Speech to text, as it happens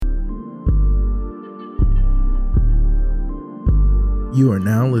You are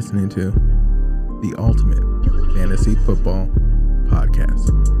now listening to the Ultimate Fantasy Football Podcast.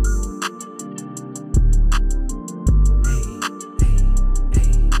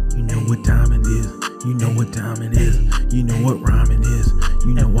 Hey, you know what time it is. You know what time it is. You know what rhyme it is.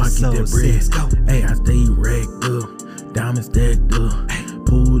 You know I get that bread. Hey, I stay racked up, diamond stacked up,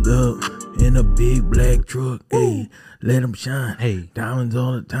 pulled up in a big black truck. Hey, let them shine. Hey, diamonds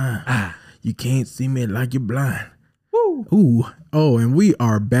all the time. You can't see me like you're blind. Ooh. Oh, and we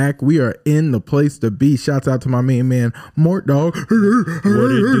are back. We are in the place to be. Shouts out to my main man, Mort Dog. What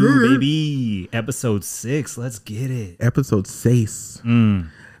it do, baby? Episode 6. Let's get it. Episode 6.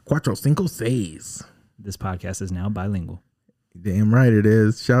 Cuatro, cinco, seis. This podcast is now bilingual. Damn right it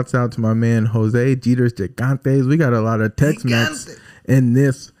is. Shouts out to my man, Jose Jeter's Gigantes. We got a lot of Tex-Mex in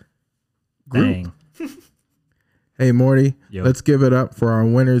this group. Dang. Hey, Morty, Yo. Let's give it up for our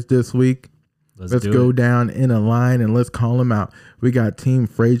winners this week. Let's go down in a line and let's call them out. We got Team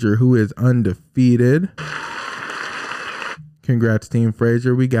Frazier, who is undefeated. Congrats, Team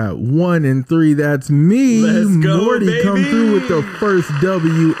Frazier. We got 1 and 3. That's me. Let's go, Morty baby. come through with the first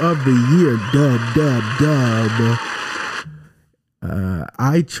W of the year. Dub.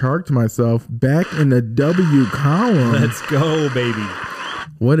 I charked myself back in the W column. Let's go, baby.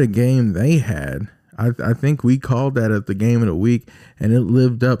 What a game they had. I think we called that as the game of the week, and it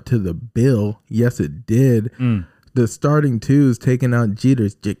lived up to the bill. Yes, it did. The starting twos taking out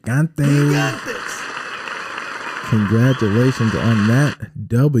Jeter's Gigantes. Congratulations on that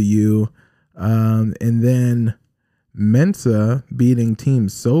W. And then Mensa beating Team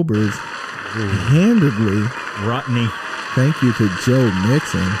Sobers handedly. Rodney. Thank you to Joe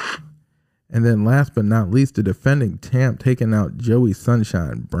Mixon. And then last but not least, the defending champ taking out Joey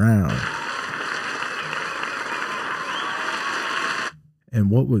Sunshine Brown. And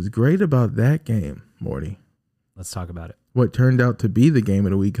what was great about that game, Morty? Let's talk about it. What turned out to be the game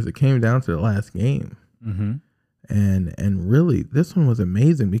of the week, because it came down to the last game. Mm-hmm. And really, this one was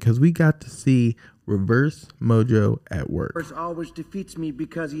amazing because we got to see Reverse Mojo at work. Reverse always defeats me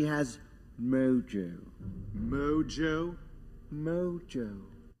because he has mojo. Mojo? Mojo.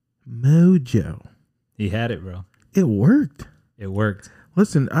 Mojo. He had it, bro. It worked. It worked.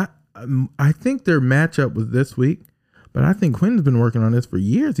 Listen, I think their matchup was this week. But I think Quentin's been working on this for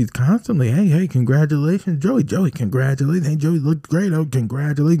years. He's constantly, hey, congratulations, Joey. Joey, congratulations. Hey, Joey looked great. Oh,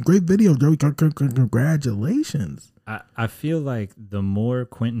 congratulations. Great video, Joey. Congratulations. I feel like the more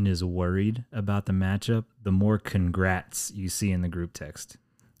Quentin is worried about the matchup, the more congrats you see in the group text.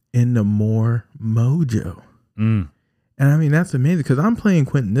 And the more mojo. Mm. And I mean, that's amazing because I'm playing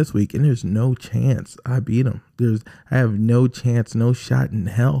Quentin this week and there's no chance I beat him. I have no chance, no shot in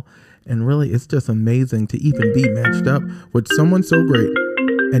hell. And really, it's just amazing to even be matched up with someone so great.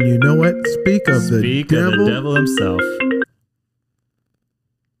 And you know what? Speak of the devil himself.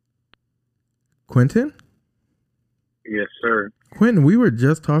 Quentin? Yes, sir. Quentin, we were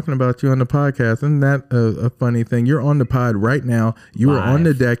just talking about you on the podcast. Isn't that a funny thing? You're on the pod right now. You are on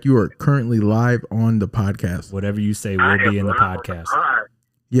the deck. You are currently live on the podcast. Whatever you say will be in the podcast.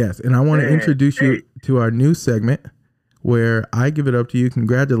 Yes, and I want to introduce you to our new segment where I give it up to you.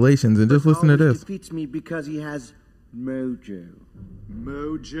 Congratulations, and just listen to this. Defeats me because he has mojo.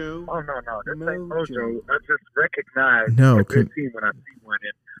 Mojo? Oh, no. This ain't mojo. I just recognize a good team when I see one.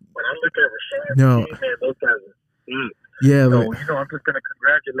 And when I look at Rashad, no. man, those guys are deep. Yeah, so, I'm just going to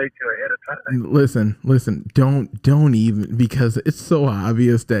congratulate you ahead of time. Listen, don't even, because it's so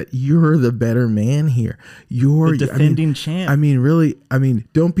obvious that you're the better man here. You're the defending champ. I mean, really,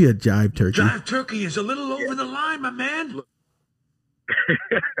 don't be a jive turkey. Jive turkey is a little over the line, my man.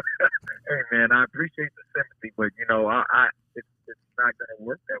 Hey, man, I appreciate the sympathy, but, it's not going to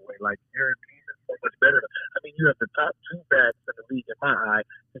work that way. Like, your team is so much better. You have the top 2 backs in the league in my eye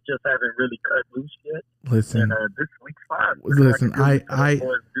that just haven't really cut loose yet. Listen, and this week's 5.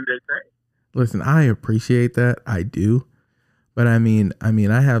 Listen, I appreciate that. I do. But I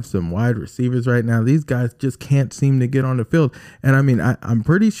have some wide receivers right now. These guys just can't seem to get on the field. And I'm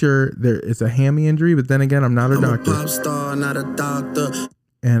pretty sure it's a hammy injury, but then again, I'm not a doctor. I'm a pop star, not a doctor.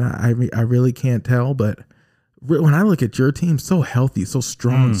 And I really can't tell, but when I look at your team, so healthy, so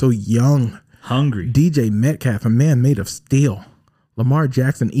strong, so young. Hungry. DJ Metcalf, a man made of steel. Lamar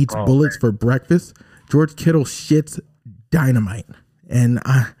Jackson eats bullets for breakfast. George Kittle shits dynamite. And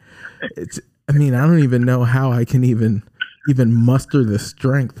I don't even know how I can even muster the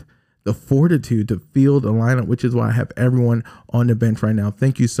strength, the fortitude to field a lineup, which is why I have everyone on the bench right now.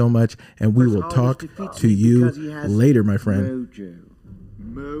 Thank you so much, and we will talk to you later, my friend.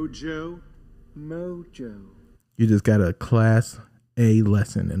 Mojo. You just got a Class A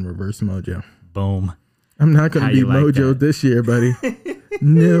lesson in Reverse Mojo. Boom. I'm not going to be Mojo this year, buddy.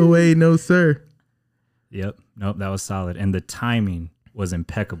 No way, no sir. Yep. Nope, that was solid. And the timing was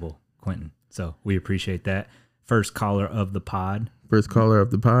impeccable, Quentin. So we appreciate that. First caller of the pod. First caller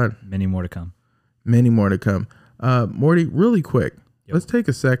of the pod. Many more to come. Many more to come. Morty, really quick, let's take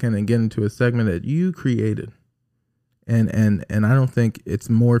a second and get into a segment that you created. And I don't think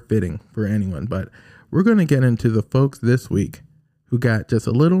it's more fitting for anyone, but we're going to get into the folks this week who got just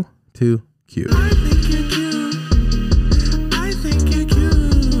a little too cute. I think you're cute. I think you're cute.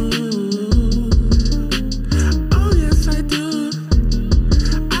 Oh, yes, I do.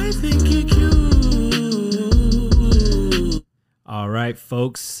 I think you're cute. All right,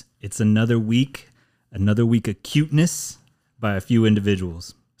 folks, it's another week of cuteness by a few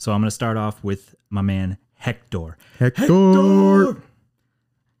individuals. So I'm going to start off with my man, Hector.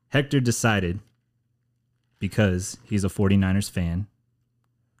 Hector decided, because he's a 49ers fan,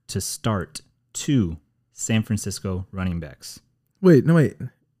 to start 2 San Francisco running backs. Wait. No,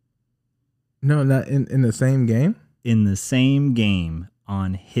 not in the same game? In the same game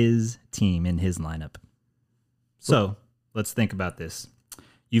on his team, in his lineup. So let's think about this.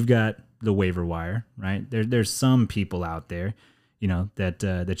 You've got the waiver wire, right? There's some people out there,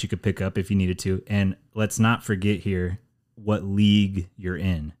 that you could pick up if you needed to. And let's not forget here what league you're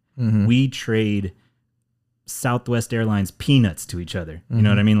in. Mm-hmm. We trade Southwest Airlines peanuts to each other. You know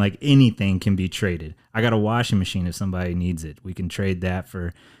what I mean? Like anything can be traded. I got a washing machine if somebody needs it. We can trade that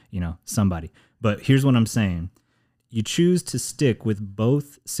for, somebody. But here's what I'm saying. You choose to stick with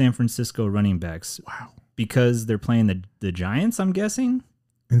both San Francisco running backs. Wow. Because they're playing the Giants, I'm guessing.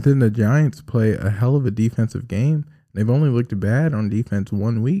 And then the Giants play a hell of a defensive game. They've only looked bad on defense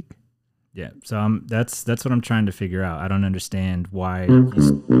 1 week. Yeah, so that's what I'm trying to figure out. I don't understand why. I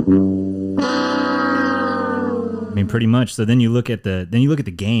mean, pretty much. So then you look at the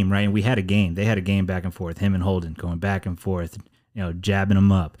game, right? And we had a game. They had a game back and forth. Him and Holden going back and forth, jabbing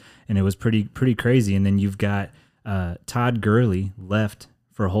them up, and it was pretty crazy. And then you've got Todd Gurley left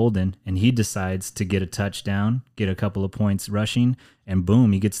for Holden, and he decides to get a touchdown, get a couple of points rushing, and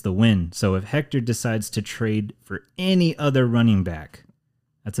boom, he gets the win. So if Hector decides to trade for any other running back,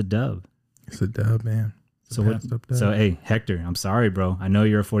 that's a dub. It's a dub, man. So hey, Hector, I'm sorry, bro. I know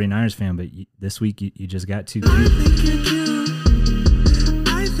you're a 49ers fan, but this week you just got too cute.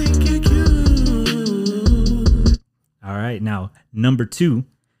 I think you're cute. All right, now number 2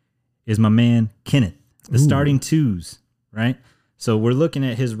 is my man Kenneth, the starting 2s, right? So we're looking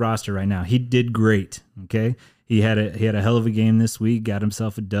at his roster right now. He did great, okay? He had a hell of a game this week, got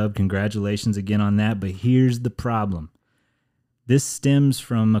himself a dub. Congratulations again on that. But here's the problem. This stems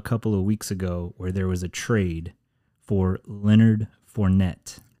from a couple of weeks ago where there was a trade for Leonard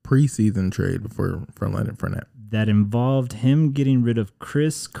Fournette. Preseason trade for Leonard Fournette. That involved him getting rid of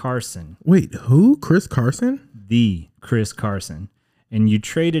Chris Carson. Wait, who? Chris Carson? The Chris Carson. And you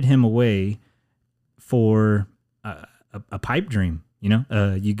traded him away for a pipe dream.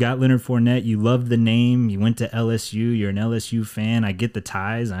 You got Leonard Fournette. You love the name. You went to LSU. You're an LSU fan. I get the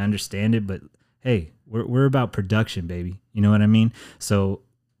ties. I understand it. But hey, we're about production, baby. You know what I mean? So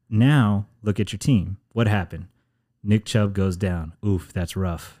now look at your team. What happened? Nick Chubb goes down. Oof, that's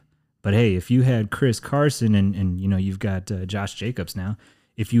rough. But hey, if you had Chris Carson and you've got Josh Jacobs now,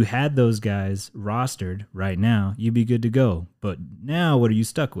 if you had those guys rostered right now, you'd be good to go. But now what are you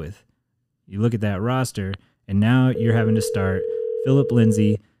stuck with? You look at that roster, and now you're having to start Phillip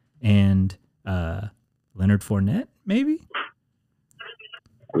Lindsay and Leonard Fournette, maybe?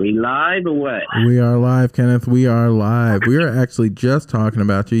 We live or what? We are live, Kenneth. We are live. We are actually just talking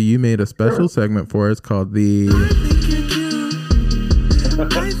about you. You made a special segment for us called the...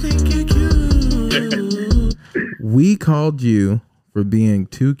 I think you're cute. We called you for being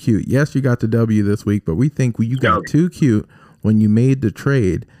too cute. Yes, you got the W this week, but we think you got too cute when you made the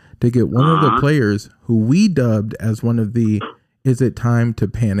trade to get one of the players who we dubbed as one of the "Is it time to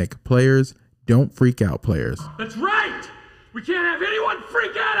panic" players. Don't freak out players. That's right! We can't have anyone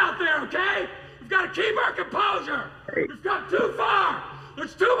freak out there, okay? We've got to keep our composure. We've gone too far.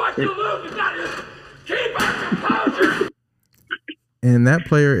 There's too much to lose. We've got to keep our composure. And that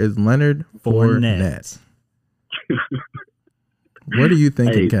player is Leonard Fournette. What are you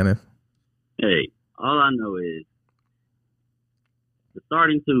thinking, Kenneth? Hey, all I know is the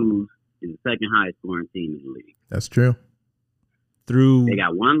starting 2s is the second highest scoring team in the league. That's true. They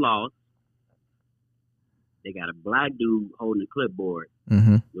got 1 loss. They got a black dude holding a clipboard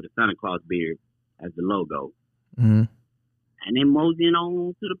with a Santa Claus beard as the logo. Mm-hmm. And then moseying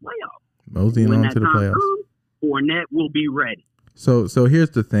on to the playoffs. Moseying on to the playoffs. Fournette will be ready. So here's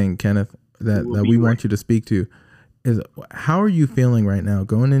the thing, Kenneth, that we want you to speak to. is how are you feeling right now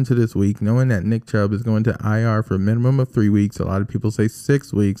going into this week, knowing that Nick Chubb is going to IR for a minimum of 3 weeks? A lot of people say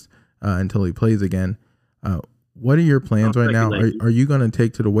 6 weeks until he plays again. What are your plans right now? Are you going to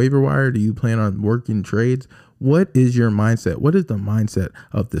take to the waiver wire? Do you plan on working trades? What is your mindset? What is the mindset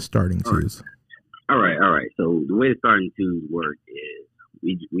of the starting twos? All right. So the way the starting twos work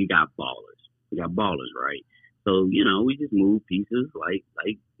is we got ballers. We got ballers, right? So, we just move pieces like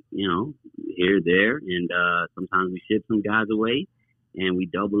here, there, and sometimes we ship some guys away, and we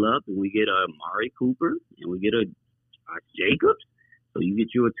double up, and we get a Amari Cooper, and we get a Josh Jacobs. So you get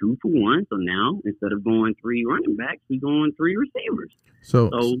you a 2-for-1. So now instead of going 3 running backs, we going 3 receivers. So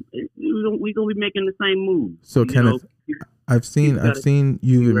we're gonna be making the same move. So Kenneth, I've seen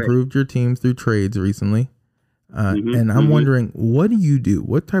you've improved your team through trades recently. And I'm wondering, what do you do?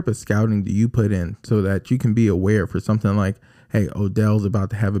 What type of scouting do you put in so that you can be aware for something like, hey, Odell's about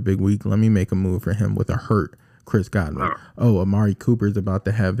to have a big week. Let me make a move for him with a hurt Chris Godwin. Oh, Amari Cooper's about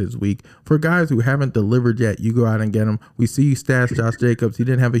to have his week. For guys who haven't delivered yet, you go out and get them. We see you stash Josh Jacobs. He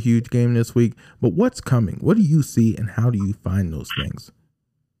didn't have a huge game this week. But what's coming? What do you see, and how do you find those things?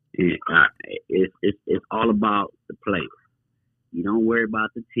 It's all about the player. You don't worry about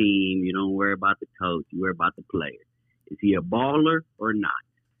the team. You don't worry about the coach. You worry about the player. Is he a baller or not?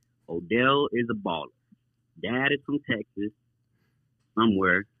 Odell is a baller. Dad is from Texas,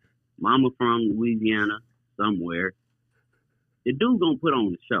 somewhere. Mama from Louisiana, somewhere. The dude gonna put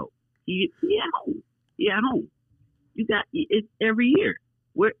on the show. He at home. He at home. You got it every year.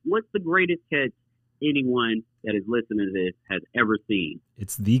 What's the greatest catch anyone that is listening to this has ever seen?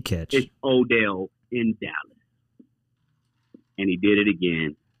 It's the catch. It's Odell in Dallas. And he did it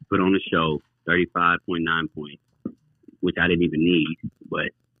again. Put on the show, 35.9 points, which I didn't even need,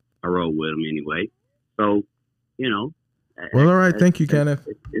 but I rolled with him anyway. So, Well, all right. Thank you, Kenneth.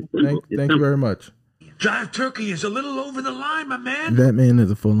 Thank you very much. Jive Turkey is a little over the line, my man. That man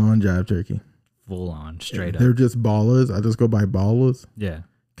is a full-on Jive Turkey. Full on, straight up. They're just ballers. I just go by ballers. Yeah.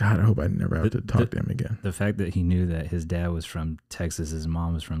 God, I hope I never have to talk to him again. The fact that he knew that his dad was from Texas, his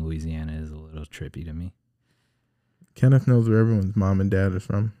mom was from Louisiana is a little trippy to me. Kenneth knows where everyone's mom and dad is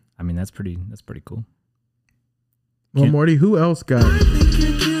from. I mean, that's pretty cool. Well, Morty, who else got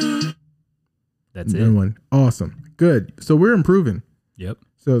That's no it. one? Awesome. Good. So we're improving. Yep.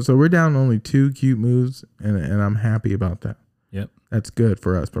 So we're down only 2 cute moves, and I'm happy about that. Yep. That's good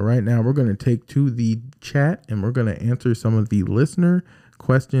for us. But right now, we're going to take to the chat, and we're going to answer some of the listener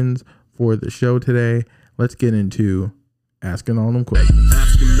questions for the show today. Let's get into asking all them questions.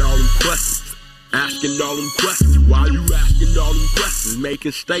 Asking all them questions. Asking all them questions. Why you asking all them questions?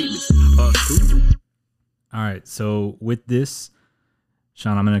 Making statements. All right. So with this,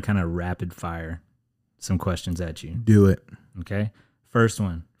 Sean, I'm going to kind of rapid fire some questions at you. Do it. Okay. First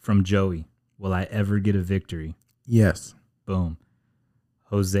one from Joey. Will I ever get a victory? Yes. Boom.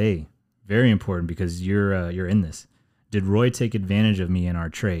 Jose, very important because you're in this. Did Roy take advantage of me in our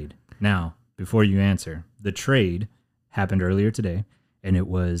trade? Now, before you answer, the trade happened earlier today, and it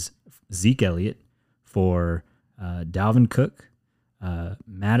was Zeke Elliott for Dalvin Cook,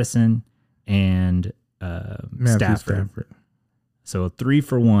 Madison, and Stafford. So a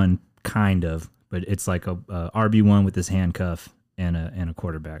 3-for-1 kind of, but it's like a RB1 with his handcuff and a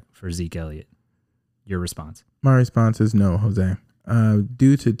quarterback for Zeke Elliott. Your response? My response is no, Jose.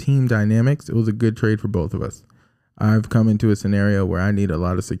 Due to team dynamics, it was a good trade for both of us. I've come into a scenario where I need a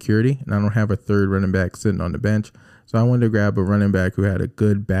lot of security, and I don't have a third running back sitting on the bench. So I wanted to grab a running back who had a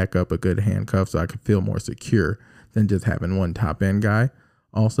good backup, a good handcuff, so I could feel more secure than just having one top end guy.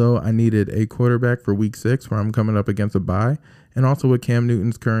 Also, I needed a quarterback for week 6 where I'm coming up against a bye. And also with Cam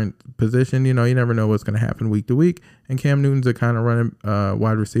Newton's current position, you never know what's going to happen week to week. And Cam Newton's a kind of running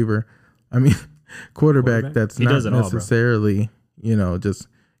wide receiver. I mean, quarterback that's not necessarily, just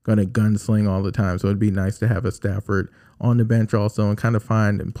going to gunsling all the time. So it'd be nice to have a Stafford on the bench also and kind of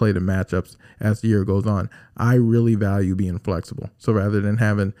find and play the matchups as the year goes on. I really value being flexible. So rather than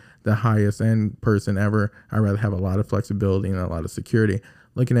having the highest end person ever, I'd rather have a lot of flexibility and a lot of security.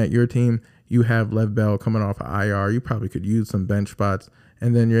 Looking at your team, you have Lev Bell coming off of IR. You probably could use some bench spots,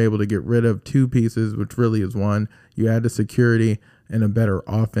 and then you're able to get rid of 2 pieces, which really is 1. You add the security and a better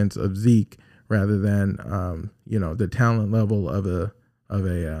offense of Zeke rather than, the talent level of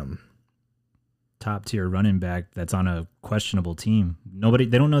a top tier running back that's on a questionable team. They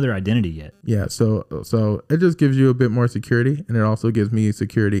don't know their identity yet. Yeah. So it just gives you a bit more security, and it also gives me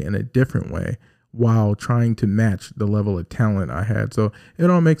security in a different way while trying to match the level of talent I had. So it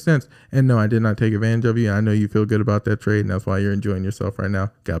all makes sense. And no, I did not take advantage of you. I know you feel good about that trade, and that's why you're enjoying yourself right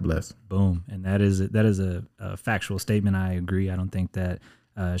now. God bless. Boom. And that is a factual statement. I agree. I don't think that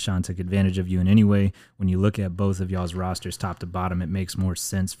Sean took advantage of you in any way. When you look at both of y'all's rosters top to bottom, it makes more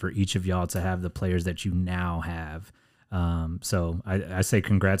sense for each of y'all to have the players that you now have. So I say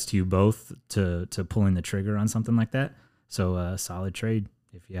congrats to you both to pulling the trigger on something like that. So solid trade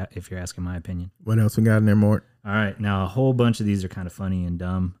if you're asking my opinion. What else we got in there, Mort? All right, now a whole bunch of these are kind of funny and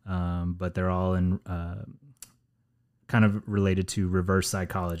dumb, but they're all in kind of related to reverse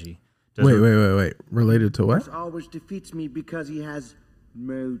psychology. Wait. Related to what? Always defeats me because he has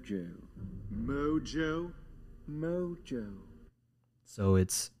mojo. Mojo? Mojo. So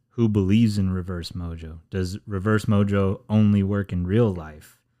it's who believes in reverse mojo? Does reverse mojo only work in real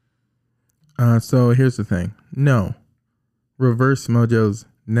life? So here's the thing. No. Reverse mojos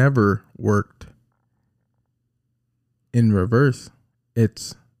never worked in reverse.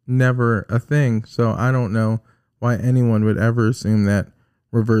 It's never a thing. So I don't know why anyone would ever assume that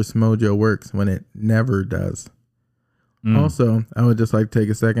reverse mojo works when it never does. Also, I would just like to take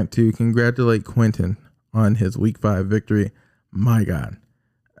a second to congratulate Quentin on his week 5 victory. My God.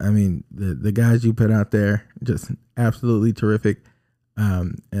 I mean, the guys you put out there, just absolutely terrific.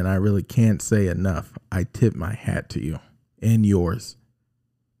 And I really can't say enough. I tip my hat to you and yours.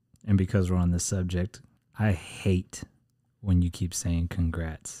 And because we're on this subject, I hate when you keep saying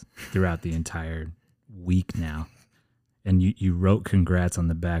congrats throughout the entire week now. And you wrote congrats on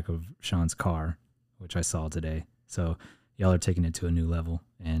the back of Sean's car, which I saw today. So y'all are taking it to a new level.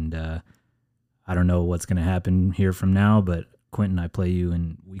 And I don't know what's going to happen here from now, but Quentin, I play you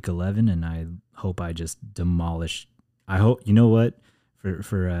in week 11, and I hope I just demolish. I hope, you know what,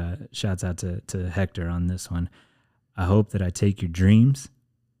 for shouts out to Hector on this one. I hope that I take your dreams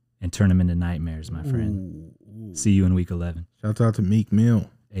and turn them into nightmares, my friend. Ooh. See you in week 11. Shouts out to Meek Mill.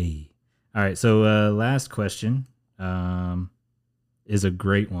 Hey. All right, so last question is a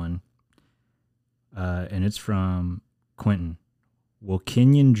great one, and it's from Quentin. Will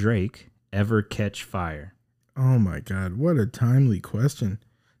Kenyon Drake ever catch fire? Oh my God, what a timely question.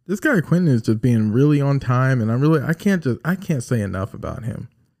 This guy Quentin is just being really on time, and I can't say enough about him.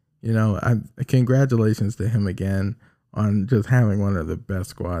 You know, congratulations to him again on just having one of the best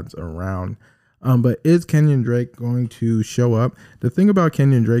squads around. But is Kenyon Drake going to show up? The thing about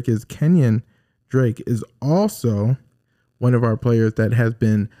Kenyon Drake is Kenyon Drake is also one of our players that has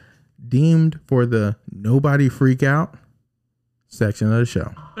been deemed for the nobody freak out section of the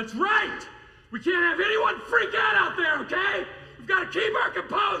show. That's right. We can't have anyone freak out there, okay? We've got to keep our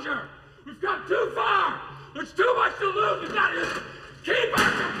composure. We've gone too far. There's too much to lose. We've got to keep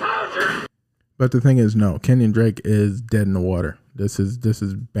our composure. But the thing is, no, Kenyon Drake is dead in the water. This is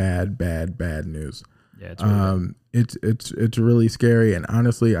bad news. Yeah, it's really it's really scary, and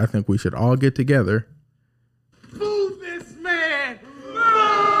honestly, I think we should all get together. Move this man.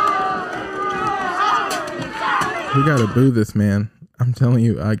 We gotta boo this man. I'm telling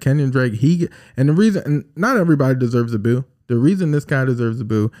you, Kenyon Drake, and the reason, and not everybody deserves a boo. The reason this guy deserves a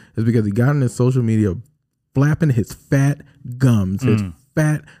boo is because he got on his social media flapping his fat gums, his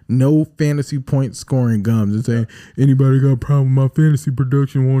fat, no fantasy point scoring gums, and saying, anybody got a problem with my fantasy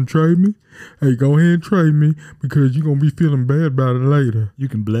production, want to trade me? Hey, go ahead and trade me, because you're going to be feeling bad about it later. You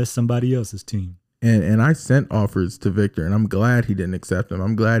can bless somebody else's team. And I sent offers to Victor, and I'm glad he didn't accept them.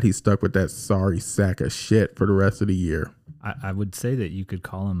 I'm glad he stuck with that sorry sack of shit for the rest of the year. I would say that you could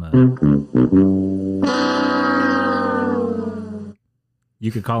call him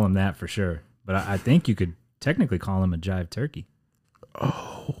you could call him that for sure. But I think you could technically call him a jive turkey.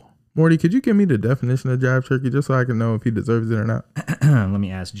 Oh. Morty, could you give me the definition of jive turkey just so I can know if he deserves it or not? Let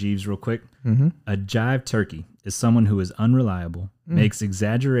me ask Jeeves real quick. Mm-hmm. A jive turkey is someone who is unreliable, makes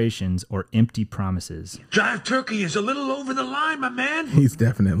exaggerations, or empty promises. Jive turkey is a little over the line, my man. He's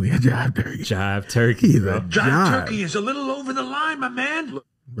definitely a jive turkey. Jive turkey. He's a Jive turkey is a little over the line, my man.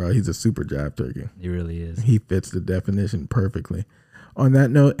 Bro, he's a super jive turkey. He really is. He fits the definition perfectly. On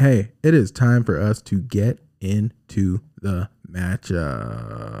that note, hey, it is time for us to get into the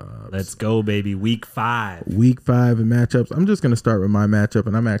matchup. Let's go, baby. Week 5. Week 5 in matchups. I'm just going to start with my matchup,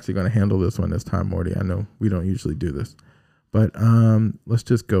 and I'm actually going to handle this one this time, Morty. I know we don't usually do this, but let's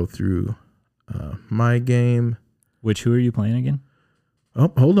just go through my game. Who are you playing again?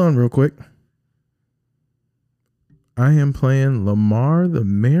 Oh, hold on real quick. I am playing Lamar the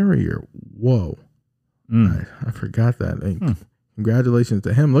Merrier. Whoa. I forgot that. Congratulations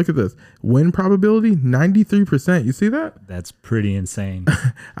to him. Look at this. Win probability, 93%. You see that? That's pretty insane.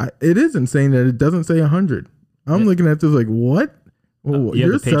 It is insane that it doesn't say 100. I'm looking at this like, what? Well,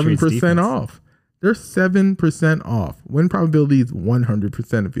 you're 7% off. They're 7% off. Win probability is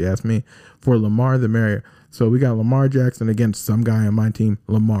 100% if you ask me. For Lamar, the merrier. So we got Lamar Jackson against some guy on my team,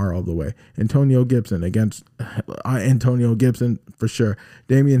 Lamar all the way. Antonio Gibson against Antonio Gibson for sure.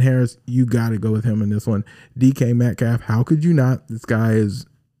 Damian Harris, you got to go with him in this one. DK Metcalf, how could you not? This guy is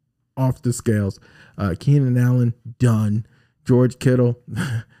off the scales. Keenan Allen, done. George Kittle,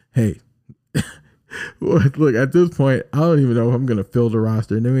 hey. Look, at this point, I don't even know if I'm going to fill the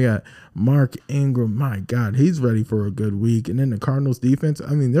roster. And then we got Mark Ingram. My God, he's ready for a good week. And then the Cardinals defense,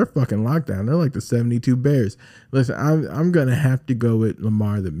 I mean, they're fucking locked down. They're like the 72 Bears. Listen, I'm going to have to go with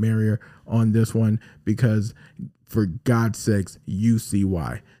Lamar the merrier on this one because, for God's sakes, you see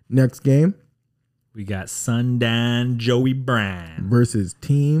why. Next game. We got Sundown Joey Brown versus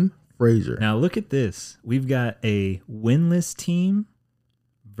Team Frazier. Now, look at this. We've got a winless team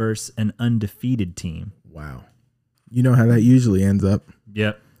versus an undefeated team. Wow. You know how that usually ends up.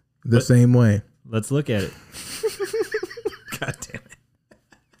 Yep. The same way. Let's look at it. God damn it.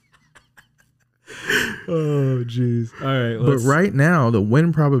 Oh, jeez. All right. But right now, the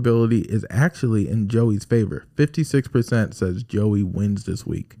win probability is actually in Joey's favor. 56% says Joey wins this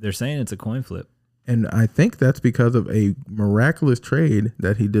week. They're saying it's a coin flip. And I think that's because of a miraculous trade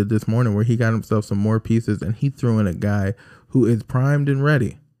that he did this morning where he got himself some more pieces and he threw in a guy who is primed and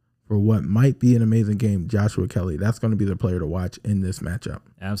ready for what might be an amazing game, Joshua Kelly. That's going to be the player to watch in this matchup.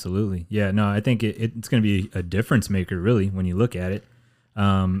 Absolutely. Yeah, no, I think it's going to be a difference maker, really, when you look at it.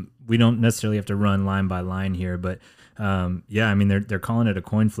 We don't necessarily have to run line by line here, but yeah, I mean, they're calling it a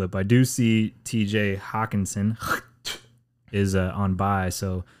coin flip. I do see TJ Hawkinson is on bye,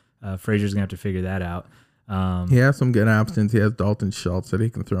 so Frazier's going to have to figure that out. He has some good options. He has Dalton Schultz that he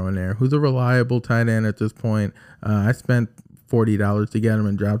can throw in there, who's a reliable tight end at this point. I spent $40 to get him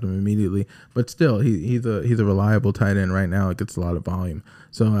and dropped him immediately, but still, he's a reliable tight end right now. It gets a lot of volume.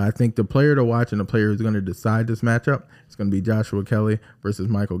 So I think the player to watch and the player who's going to decide this matchup is going to be Joshua Kelly versus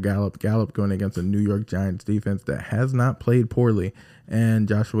Michael Gallup. Gallup going against a New York Giants defense that has not played poorly, and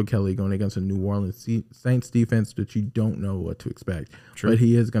Joshua Kelly going against a New Orleans Saints defense that you don't know what to expect. True. But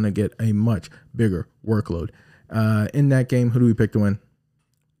he is going to get a much bigger workload. In that game, who do we pick to win?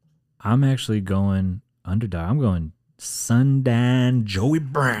 I'm actually going underdog. I'm going Sundown Joey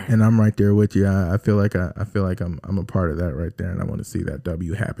Brown, and I'm right there with you. I feel like I'm a part of that right there, and I want to see that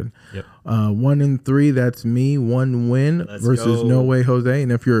W happen. Yep. 1-3, that's me. 1 win versus No Way Jose.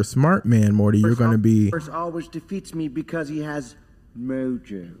 And if you're a smart man, Morty, you're going to be. First always defeats me because he has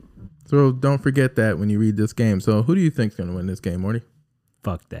mojo. So don't forget that when you read this game. So who do you think's going to win this game, Morty?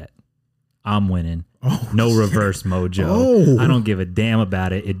 Fuck that. I'm winning. Oh, no reverse mojo. Oh. I don't give a damn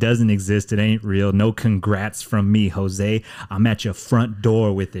about it. It doesn't exist. It ain't real. No congrats from me, Jose. I'm at your front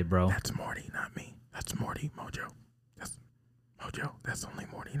door with it, bro. That's Morty, not me. That's Morty, Mojo. That's Mojo. That's only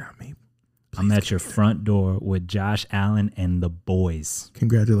Morty, not me. Please, I'm at your front door with Josh Allen and the boys.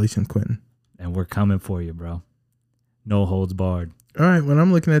 Congratulations, Quentin. And we're coming for you, bro. No holds barred. All right, when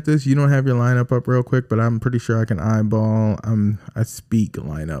I'm looking at this, you don't have your lineup up real quick, but I'm pretty sure I can eyeball. I speak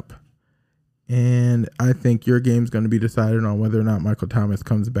lineup. And I think your game's going to be decided on whether or not Michael Thomas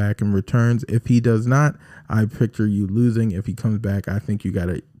comes back and returns. If he does not, I picture you losing. If he comes back, I think you got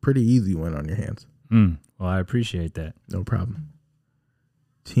a pretty easy win on your hands. Well, I appreciate that. No problem.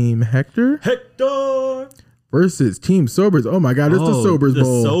 Team Hector versus Team Sobers. Oh my God, it's the Sobers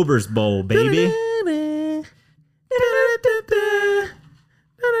Bowl. The Sobers Bowl, baby.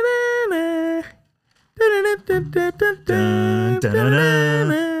 Dun, dun, dun, dun.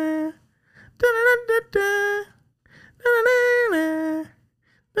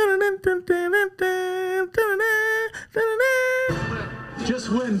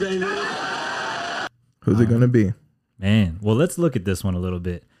 Just win, baby. Who's it gonna be? Man, well, let's look at this one a little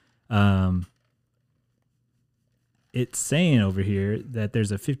bit. It's saying over here that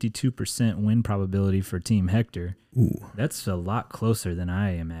there's a 52% win probability for Team Hector. Ooh, that's a lot closer than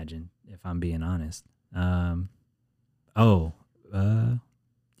I imagined, if I'm being honest. Yeah,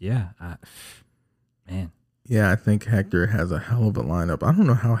 man. Yeah, I think Hector has a hell of a lineup. I don't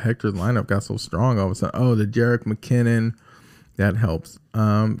know how Hector's lineup got so strong all of a sudden. Oh, the Jerick McKinnon, that helps.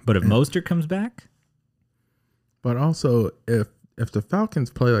 But if Mostert comes back, but also if the Falcons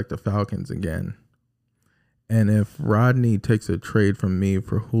play like the Falcons again, and if Rodney takes a trade from me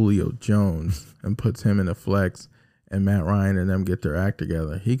for Julio Jones and puts him in a flex, and Matt Ryan and them get their act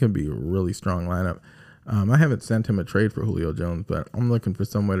together, he can be a really strong lineup. I haven't sent him a trade for Julio Jones, but I'm looking for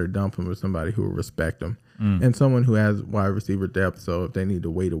somewhere to dump him with somebody who will respect him and someone who has wide receiver depth. So if they need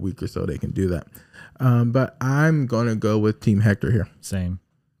to wait a week or so, they can do that. But I'm going to go with Team Hector here. Same.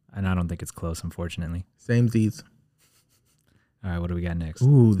 And I don't think it's close, unfortunately. Same Z's. All right, what do we got next?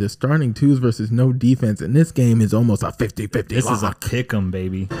 Ooh, the starting twos versus no defense. And this game is almost a 50-50 This is a lock. pick 'em,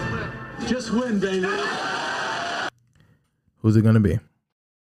 baby. Just win, baby. Who's it going to be?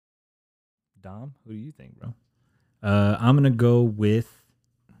 Dom, who do you think, bro? I'm going to go with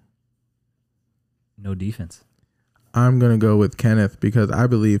no defense. I'm going to go with Kenneth because I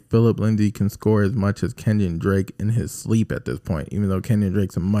believe Philip Lindsay can score as much as Kenyon Drake in his sleep at this point, even though Kenyon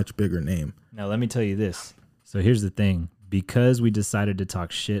Drake's a much bigger name. Now, let me tell you this. So here's the thing. Because we decided to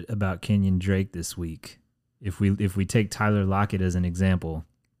talk shit about Kenyon Drake this week, if we take Tyler Lockett as an example,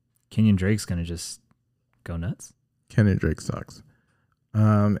 Kenyon Drake's going to just go nuts. Kenyon Drake sucks.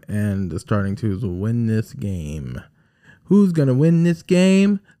 And the starting twos will win this game. Who's going to win this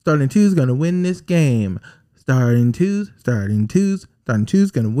game? Starting two's going to win this game. Starting two's going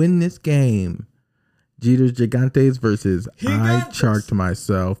to win this game. Jeter's Gigantes versus I Charked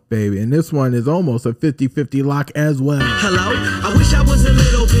Myself, baby. And this one is almost a 50-50 lock as well. Hello, I wish I was a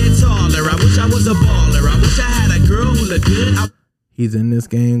little bit taller. I wish I was a baller. I wish I had a girl who looked good. He's in this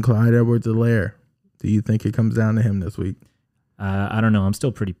game, Clyde Edwards-Helaire. Do you think it comes down to him this week? I don't know. I'm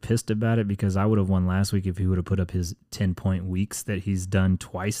still pretty pissed about it because I would have won last week if he would have put up his 10-point weeks that he's done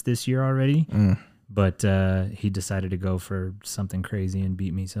twice this year already. But he decided to go for something crazy and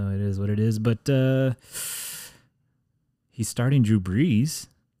beat me, so it is what it is. But he's starting Drew Brees.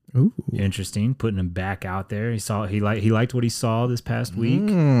 Ooh. Interesting, putting him back out there. He liked what he saw this past week.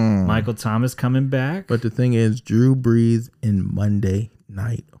 Michael Thomas coming back. But the thing is, Drew Brees in Monday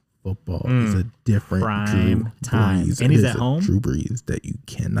Night Football is a different prime Drew time. Brees. And he's It is at a home? Drew Brees that you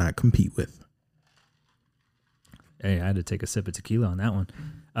cannot compete with. Hey, I had to take a sip of tequila on that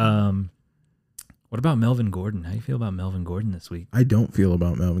one. What about Melvin Gordon? How do you feel about Melvin Gordon this week? I don't feel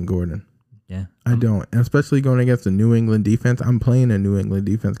about Melvin Gordon. Yeah. I don't. And especially going against the New England defense. I'm playing a New England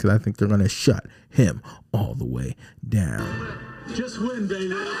defense because I think they're going to shut him all the way down. Just win,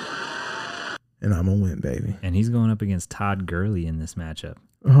 baby. And I'm going to win, baby. And he's going up against Todd Gurley in this matchup.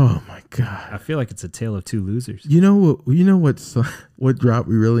 Oh, my God. I feel like it's a tale of two losers. You know what drop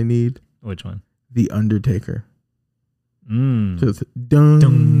we really need? Which one? The Undertaker. Mm. Just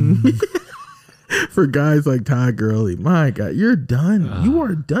dun. For guys like Todd Gurley, my God, you're done. You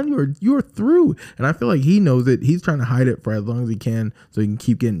are done. You are through. And I feel like he knows it. He's trying to hide it for as long as he can so he can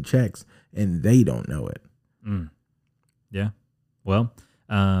keep getting checks, and they don't know it. Yeah. Well,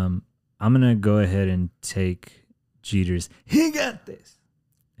 I'm gonna go ahead and take Jeter's. He got this.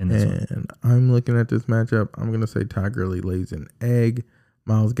 In this one. And I'm looking at this matchup. I'm gonna say Todd Gurley lays an egg.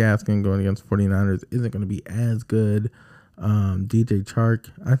 Myles Gaskin going against 49ers isn't going to be as good. DJ Chark,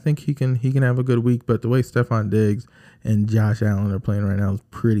 I think he can have a good week, but the way Stephon Diggs and Josh Allen are playing right now is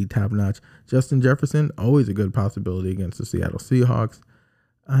pretty top notch. Justin Jefferson, always a good possibility against the Seattle Seahawks.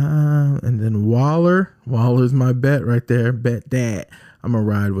 And then Waller's my bet right there. Bet that. I'm gonna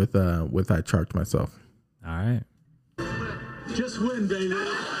ride with I Charked Myself. All right. Just win, baby.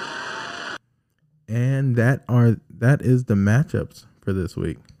 And that is the matchups for this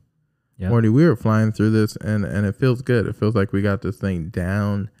week. Yep. Morty, we were flying through this, and it feels good. It feels like we got this thing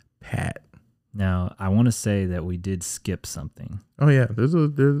down pat. Now, I want to say that we did skip something. Oh yeah,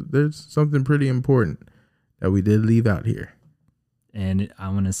 there's something pretty important that we did leave out here. And I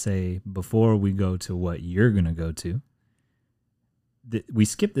want to say, before we go to what you're going to go to, we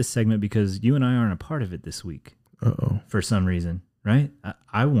skipped this segment because you and I aren't a part of it this week. Uh-oh. For some reason, right?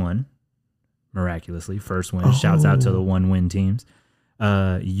 I won, miraculously. First win. Shouts out to the 1-win teams.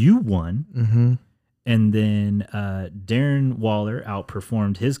 You won. Mm-hmm. And then Darren Waller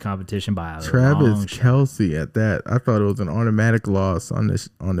outperformed his competition by a Travis long shot. Kelce at that. I thought it was an automatic loss on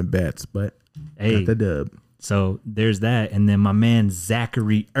the bets, but got the dub. So there's that. And then my man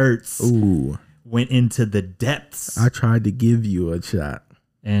Zachary Ertz Ooh. went into the depths. I tried to give you a shot.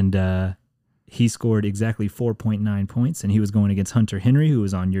 And he scored exactly 4.9 points, and he was going against Hunter Henry, who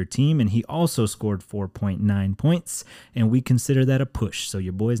was on your team, and he also scored 4.9 points, and we consider that a push. So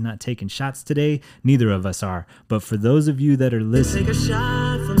your boy's not taking shots today. Neither of us are. But for those of you that are listening, Take a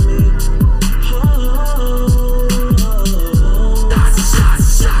shot for me.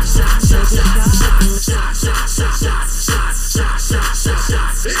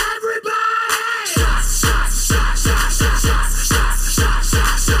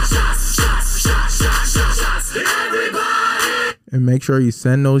 And make sure you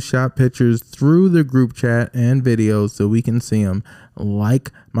send those shot pictures through the group chat and videos so we can see them. Like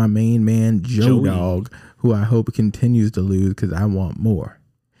my main man, Joey Dog, who I hope continues to lose because I want more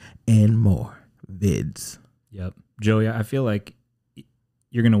and more vids. Yep. Joey, I feel like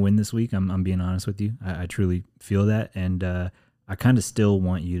you're going to win this week. I'm being honest with you. I truly feel that. And I kind of still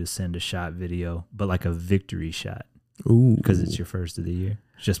want you to send a shot video, but like a victory shot. Ooh. because it's your first of the year.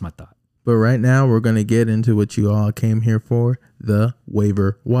 It's just my thought. But right now, we're going to get into what you all came here for, the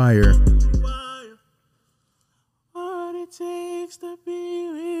waiver wire. What it takes to be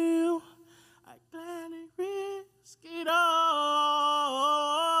real, I gladly risk it all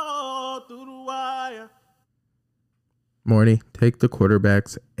through the wire. Morty, take the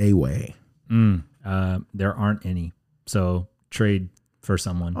quarterbacks away. There aren't any. So trade for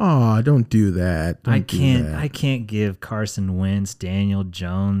someone. Oh, don't do that. Don't I do can't. that. I can't give Carson Wentz, Daniel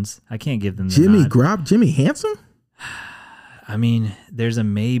Jones. I can't give them the Jimmy nod. Garoppolo, Jimmy Handsome? I mean, there's a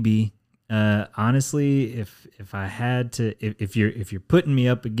maybe. Honestly, if I had to, if you're putting me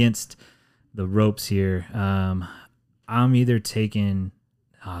up against the ropes here, I'm either taking.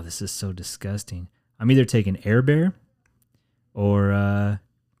 Oh, this is so disgusting. I'm either taking Air Bear, or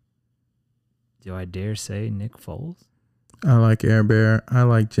do I dare say Nick Foles? I like Air Bear. I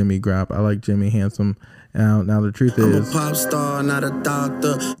like Jimmy Garoppolo. I like Jimmy Handsome. Now the truth is, I'm a pop star, not a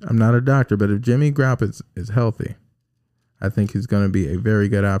doctor. I'm not a doctor, but if Jimmy Garoppolo is healthy, I think he's going to be a very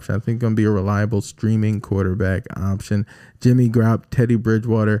good option. I think going to be a reliable streaming quarterback option. Jimmy Garoppolo, Teddy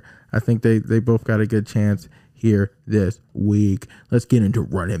Bridgewater, I think they both got a good chance here this week. Let's get into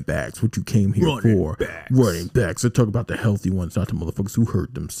running backs, what you came here for. Running backs. Let's talk about the healthy ones, not the motherfuckers who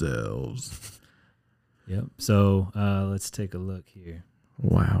hurt themselves. Yep. So let's take a look here.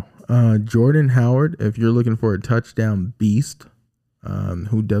 Wow. Jordan Howard, if you're looking for a touchdown beast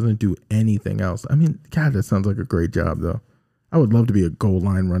who doesn't do anything else. I mean, God, that sounds like a great job, though. I would love to be a goal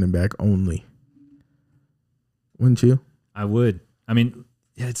line running back only. Wouldn't you? I would. I mean,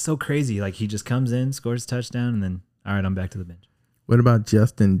 yeah, it's so crazy. Like, he just comes in, scores a touchdown, and then, all right, I'm back to the bench. What about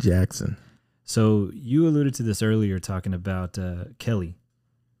Justin Jackson? So you alluded to this earlier, talking about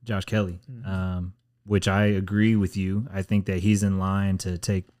Josh Kelly, which I agree with you. I think that he's in line to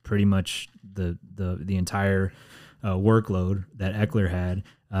take pretty much the entire workload that Eckler had.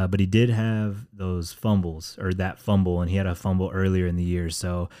 But he did have those fumbles, or that fumble, and he had a fumble earlier in the year.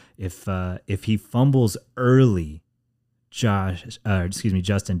 So if he fumbles early,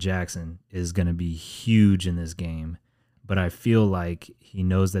 Justin Jackson is going to be huge in this game. But I feel like he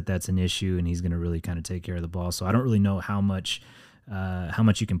knows that that's an issue, and he's going to really kind of take care of the ball. So I don't really know how much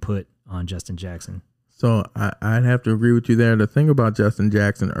you can put on Justin Jackson. So I'd have to agree with you there. The thing about Justin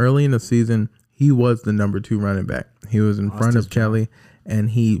Jackson, early in the season, he was the number 2 running back. He was in front of Kelly,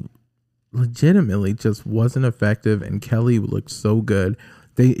 and he legitimately just wasn't effective, and Kelly looked so good.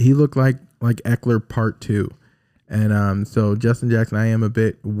 He looked like Eckler part 2. And so Justin Jackson, I am a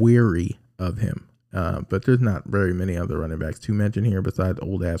bit weary of him. But there's not very many other running backs to mention here besides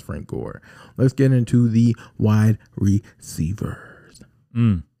old ass Frank Gore. Let's get into the wide receivers.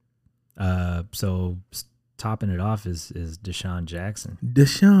 So topping it off is Deshaun Jackson.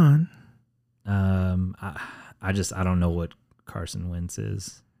 Deshaun. I don't know what Carson Wentz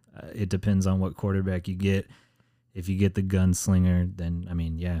is. It depends on what quarterback you get. If you get the gunslinger, then I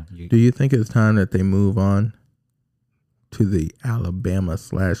mean, yeah. Do you think it's time that they move on to the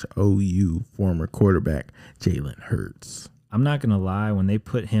Alabama/OU former quarterback, Jalen Hurts? I'm not gonna lie. When they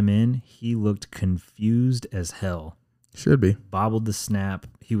put him in, he looked confused as hell. Should be. Bobbled the snap.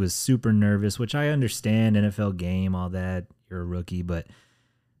 He was super nervous, which I understand. NFL game, all that. You're a rookie, but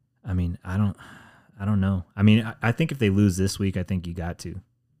I mean, I don't know. I mean, I think if they lose this week, I think you got to.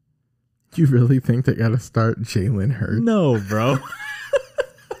 You really think they got to start Jalen Hurts? No, bro.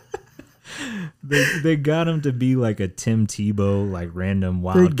 They got him to be like a Tim Tebow, like random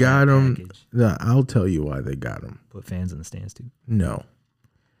wild. They got him. Package. No, I'll tell you why they got him. Put fans in the stands too. No,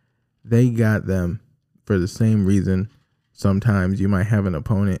 they got them for the same reason. Sometimes you might have an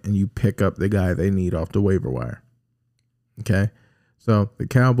opponent and you pick up the guy they need off the waiver wire. Okay, so the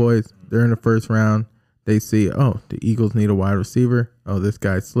Cowboys, they're in the first round. They see, oh, the Eagles need a wide receiver. Oh, this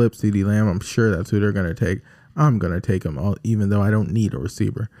guy slipped, CeeDee Lamb. I'm sure that's who they're going to take. I'm going to take him, even though I don't need a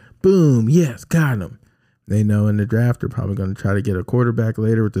receiver. Boom, yes, got him. They know in the draft they're probably going to try to get a quarterback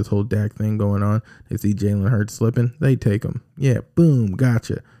later with this whole Dak thing going on. They see Jalen Hurts slipping. They take him. Yeah, boom,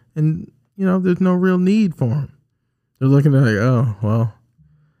 gotcha. And, there's no real need for him. They're looking at like, oh, well,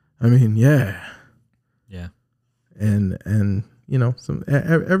 I mean, yeah. Yeah. And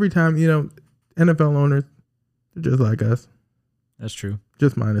every time, NFL owners, they're just like us. That's true.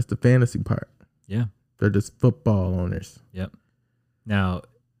 Just minus the fantasy part. Yeah. They're just football owners. Yep. Now,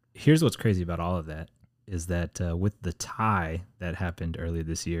 here's what's crazy about all of that is that with the tie that happened earlier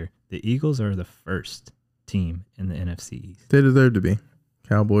this year, the Eagles are the first team in the NFC East. They deserve to be.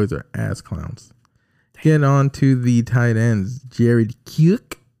 Cowboys are ass clowns. Get on to the tight ends. Jared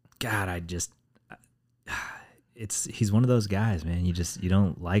Cook. God, he's one of those guys, man. You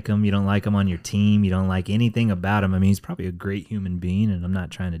don't like him. You don't like him on your team. You don't like anything about him. I mean, he's probably a great human being, and I'm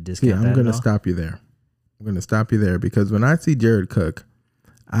not trying to discount that. I'm going to stop you there. I'm going to stop you there because when I see Jared Cook,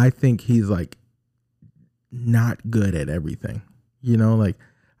 I think he's like not good at everything. You know, like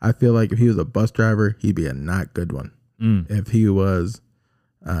I feel like if he was a bus driver, he'd be a not good one. If he was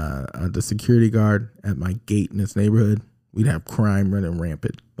the security guard at my gate in this neighborhood, we'd have crime running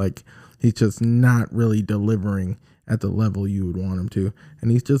rampant. Like he's just not really delivering at the level you would want him to,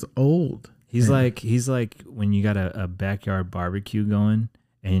 and he's just old. He's like when you got a backyard barbecue going,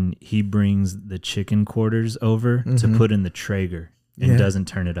 and he brings the chicken quarters over to put in the Traeger and doesn't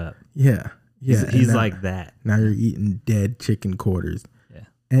turn it up. Yeah. He's now, like that. Now you're eating dead chicken quarters. Yeah.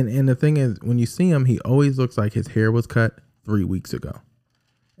 And the thing is, when you see him, he always looks like his hair was cut 3 weeks ago.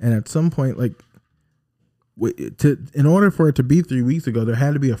 And at some point, like, in order for it to be 3 weeks ago, there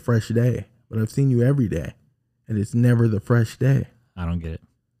had to be a fresh day. But I've seen you every day, and it's never the fresh day. I don't get it.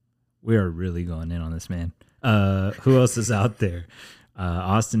 We are really going in on this, man. Who else is out there?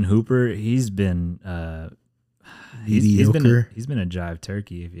 Austin Hooper. He's been he's been a jive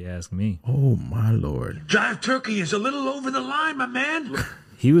turkey, if you ask me. Oh my Lord. Jive turkey is a little over the line, my man.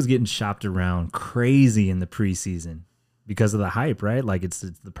 He was getting shopped around crazy in the preseason because of the hype, right? Like it's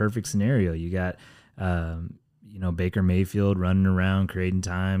the perfect scenario. You got Baker Mayfield running around, creating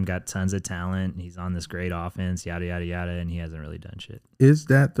time, got tons of talent. He's on this great offense, yada yada yada, and he hasn't really done shit. Is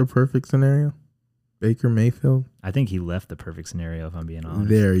that the perfect scenario? Baker Mayfield? I think he left the perfect scenario, if I'm being honest.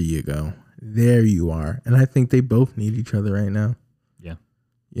 There you go. There you are. And I think they both need each other right now. Yeah.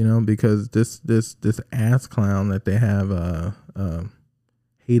 You know, because this ass clown that they have,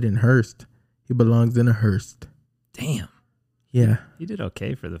 Hayden Hurst, he belongs in a hearse. Damn. Yeah. He did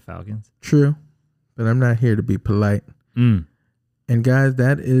okay for the Falcons. True. But I'm not here to be polite. And guys,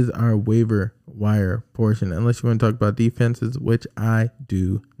 that is our waiver wire portion. Unless you want to talk about defenses, which I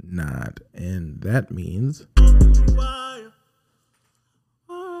do not. And that means what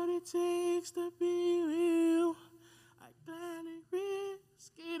it takes to be real. I gladly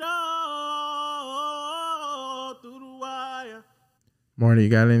risk it all through the wire. Marty, you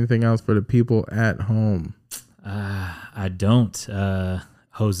got anything else for the people at home? I don't.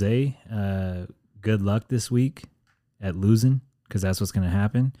 Jose, good luck this week at losing, because that's what's going to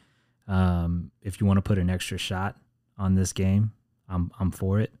happen. If you want to put an extra shot on this game, I'm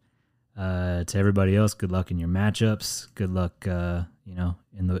for it. To everybody else, good luck in your matchups. Good luck, in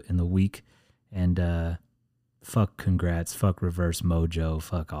the week. And fuck congrats, fuck reverse mojo,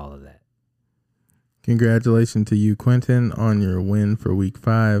 fuck all of that. Congratulations to you, Quentin, on your win for week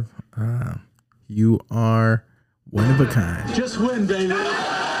 5. You are one of a kind. Just win, baby.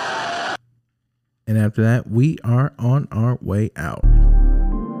 And after that, we are on our way out.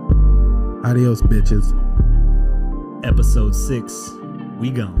 Adios, bitches. Episode 6, we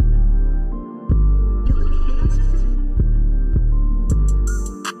gone.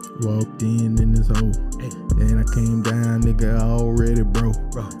 Walked in this hole. Then I came down, nigga, already broke.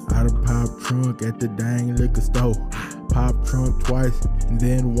 Out of pop trunk at the dang liquor store. Pop trunk twice, and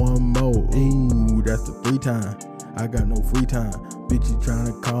then one more. Ooh, that's the 3 time. I got no free time. Bitch, you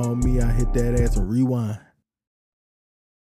tryna call me, I hit that ass and rewind.